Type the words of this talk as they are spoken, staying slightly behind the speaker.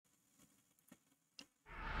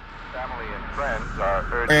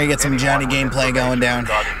We're gonna get some Johnny gameplay going down.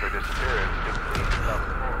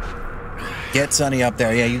 Get Sonny up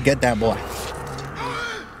there. Yeah, you get that boy.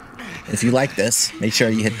 If you like this, make sure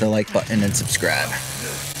you hit the like button and subscribe.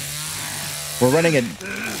 We're running a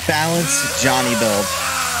balanced Johnny build.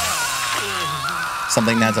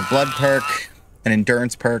 Something that has a blood perk, an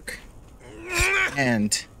endurance perk,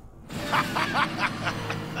 and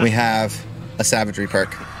we have a savagery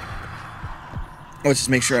perk. Let's just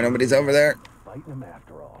make sure nobody's over there. I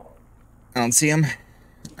don't see him.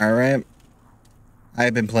 All right.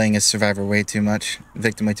 I've been playing as survivor way too much.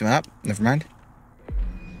 Victim way too much. Never mind.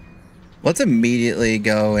 Let's immediately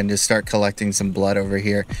go and just start collecting some blood over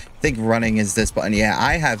here. I think running is this button. Yeah,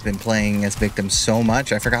 I have been playing as victim so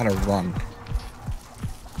much, I forgot to run.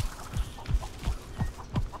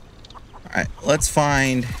 All right, let's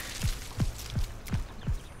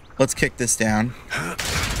kick this down.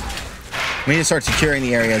 We need to start securing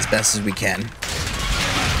the area as best as we can.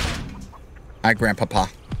 Hi, Grandpapa.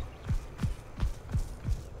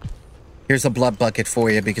 Here's a blood bucket for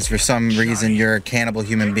you because for some reason you're a cannibal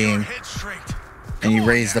human being. And you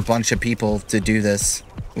raised a bunch of people to do this,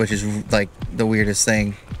 which is like the weirdest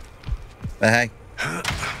thing. But hey,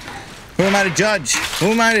 who am I to judge? Who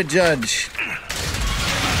am I to judge?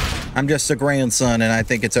 I'm just a grandson and I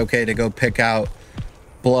think it's okay to go pick out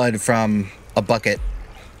blood from a bucket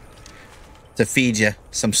to feed you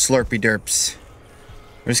some slurpy derps.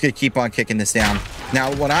 We're just gonna keep on kicking this down.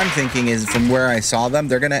 Now what I'm thinking is from where I saw them,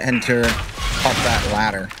 they're gonna enter up that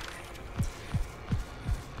ladder.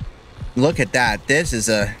 Look at that.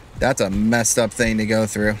 That's a messed up thing to go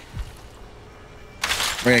through.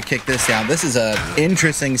 We're gonna kick this down. This is a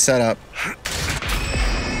interesting setup.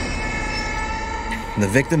 The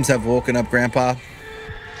victims have woken up Grandpa,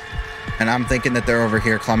 and I'm thinking that they're over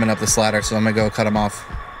here climbing up this ladder, so I'm gonna go cut them off.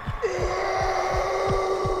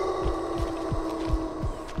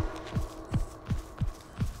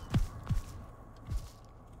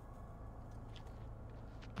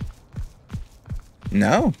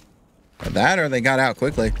 No. That or they got out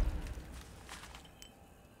quickly.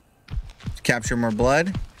 Capture more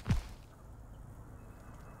blood.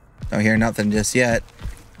 Don't hear nothing just yet.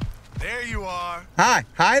 There you are. Hi.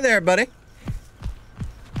 Hi there, buddy.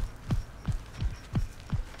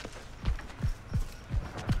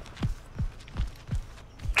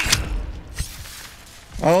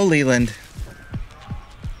 Oh, Leland.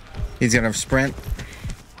 He's gonna sprint.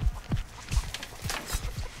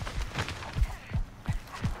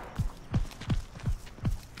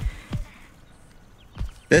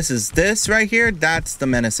 This right here, that's the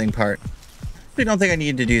menacing part. I don't think I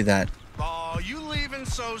need to do that. Oh, you leaving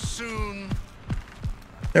so soon?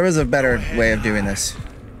 There was a better way of doing this.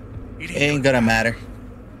 It ain't gonna matter.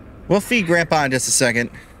 We'll feed Grandpa in just a second.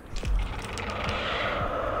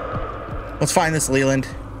 Let's find this Leland.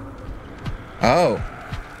 Oh.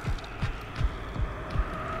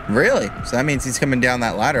 Really? So that means he's coming down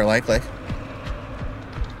that ladder, likely.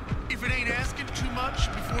 If it ain't asking too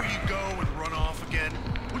much before you go and run off again,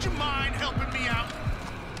 would you mind helping me out?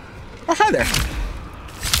 Oh, hi there.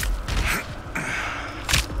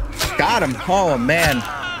 Got him. Oh, man.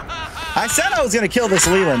 I said I was going to kill this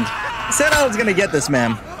Leland. I said I was going to get this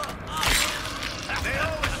man. They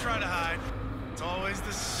always try to hide. It's always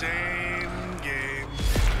the same game.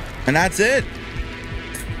 And that's it.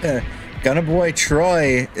 Gunna Boy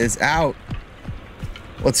Troy is out.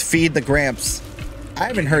 Let's feed the Gramps. I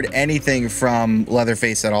haven't heard anything from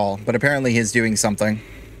Leatherface at all, but apparently he's doing something.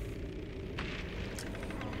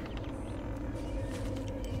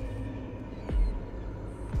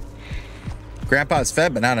 Grandpa's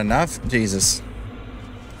fed, but not enough. Jesus.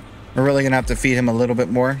 We're really gonna have to feed him a little bit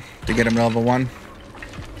more to get him to level 1.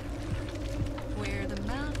 Where the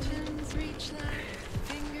mountains reach like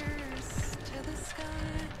fingers to the sky.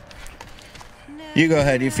 You go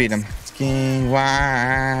ahead, you feed him. Asking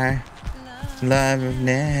why love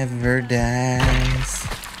never dies.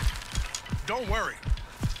 Don't worry.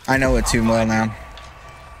 I know it too well now.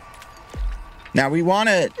 Now we want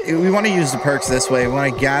to use the perks this way. We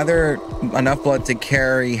want to gather enough blood to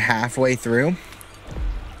carry halfway through.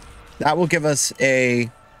 That will give us a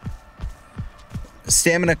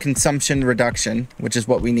stamina consumption reduction, which is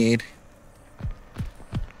what we need.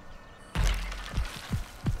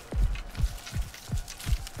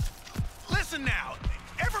 Listen now.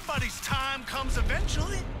 Everybody's time comes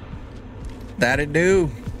eventually. That it do.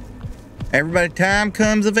 Everybody's time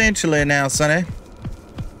comes eventually now, Sonny.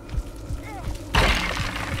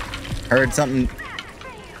 Heard something.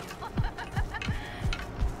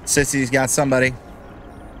 Sissy's got somebody.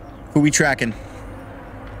 Who we tracking?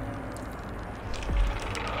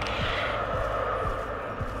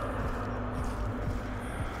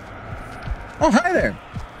 Oh, hi there.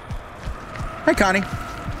 Hi, Connie.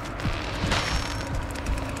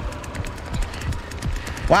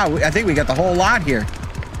 Wow, I think we got the whole lot here.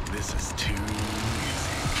 This is too easy.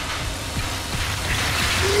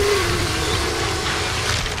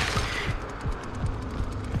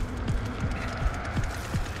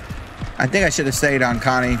 I think I should have stayed on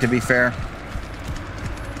Connie, to be fair.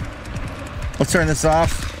 Let's turn this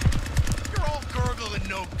off. You're all gurgle and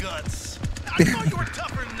no guts. I thought you were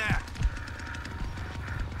tougher than that.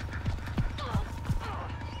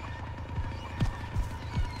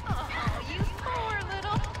 Oh, you poor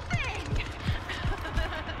little thing.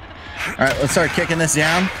 All right, let's start kicking this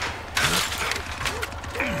down.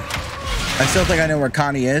 I still think I know where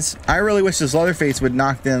Connie is. I really wish this Leatherface would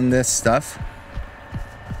knock down this stuff.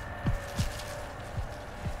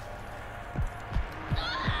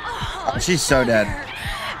 Oh, she's so dead.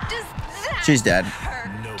 She's dead.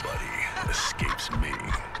 Nobody escapes me.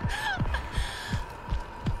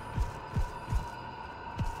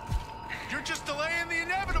 You're just delaying the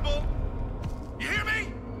inevitable. You hear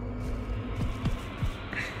me?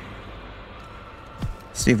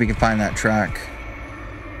 See if we can find that track.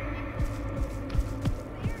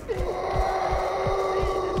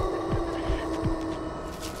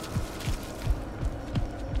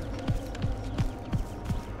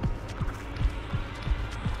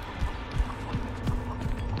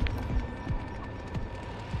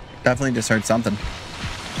 Definitely just heard something.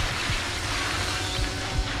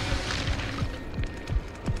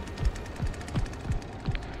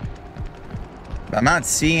 I'm not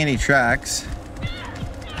seeing any tracks.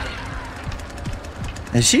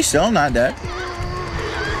 Is she still not dead?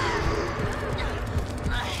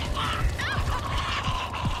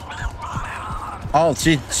 Oh,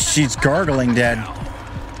 she's gargling dead.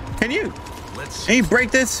 Can you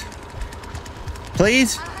break this?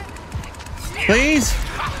 Please? Please?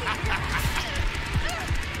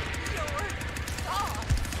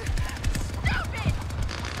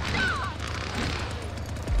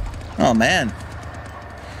 Oh man.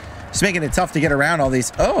 It's making it tough to get around all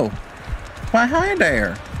these. Oh. Why, hi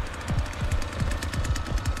there.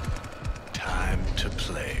 Time to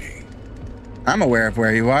play. I'm aware of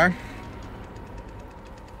where you are.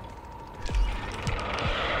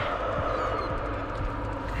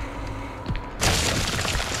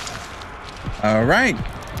 All right.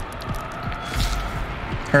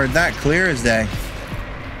 Heard that clear as day.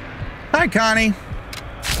 Hi, Connie.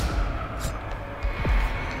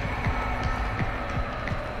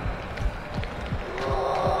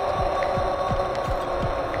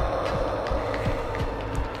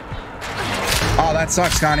 Oh, that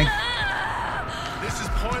sucks, Connie. This is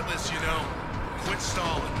pointless, you know. Quit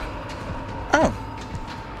stalling. Oh.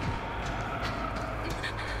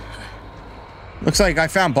 Looks like I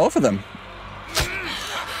found both of them.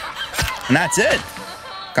 And that's it.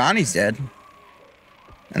 Connie's dead.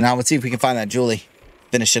 And now let's see if we can find that Julie.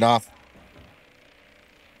 Finish it off.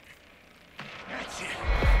 That's it.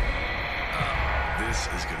 This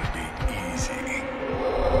is gonna be easy.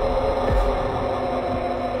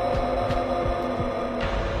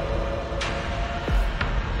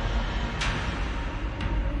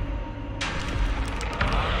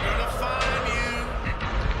 I'm gonna find you.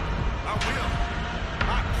 I will.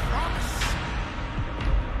 I promise.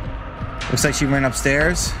 Looks like she went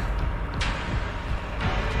upstairs.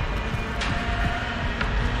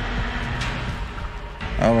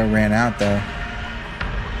 Oh, it ran out though.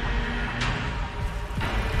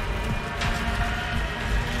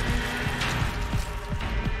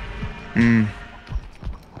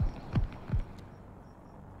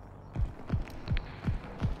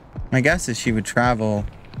 My guess is she would travel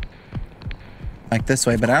like this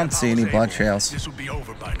way, but I don't see any blood trails. This would be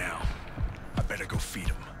over by now. I better go feed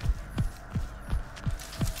him.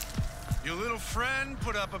 Your little friend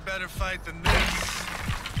put up a better fight than this.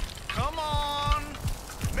 Come on.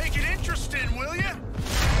 Make it interesting, will you?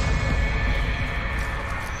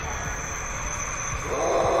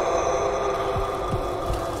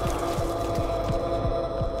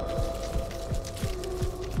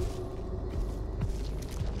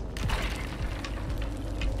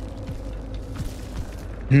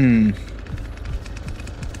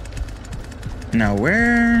 Now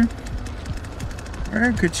where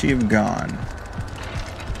could she have gone?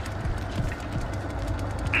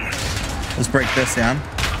 Let's break this down.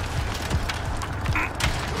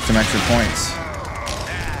 Some extra points.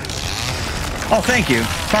 Oh, thank you.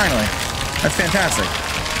 Finally. That's fantastic.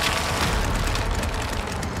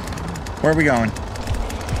 Where are we going?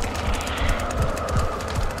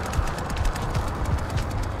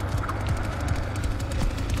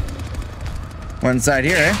 One side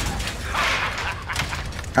here, eh?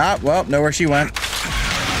 Ah, well, know where she went.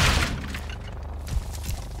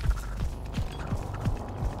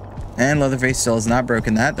 And Leatherface still has not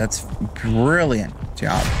broken that. That's brilliant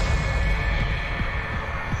job.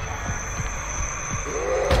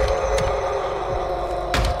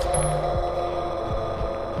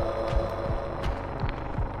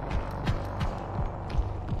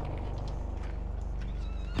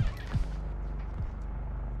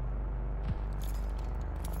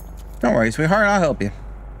 Don't worry, sweetheart, I'll help you.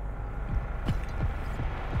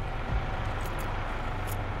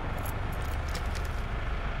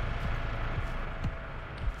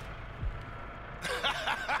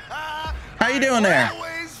 How you doing there?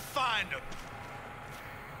 Always find 'em.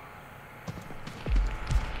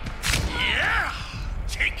 Yeah,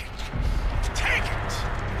 take it, take it.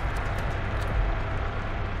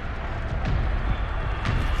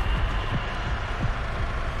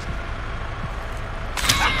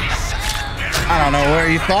 I don't know where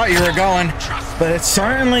you thought you were going, but it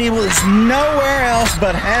certainly was nowhere else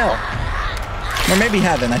but hell. Or maybe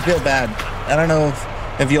heaven. I feel bad. I don't know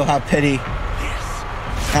if you'll have pity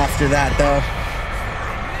after that, though.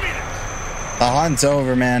 The hunt's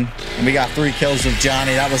over, man. And we got 3 kills with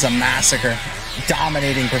Johnny. That was a massacre.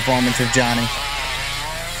 Dominating performance of Johnny.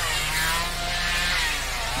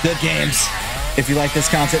 Good games. If you like this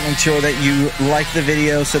content, make sure that you like the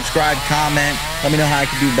video, subscribe, comment. Let me know how I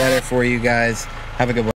can do better for you guys. Have a good one.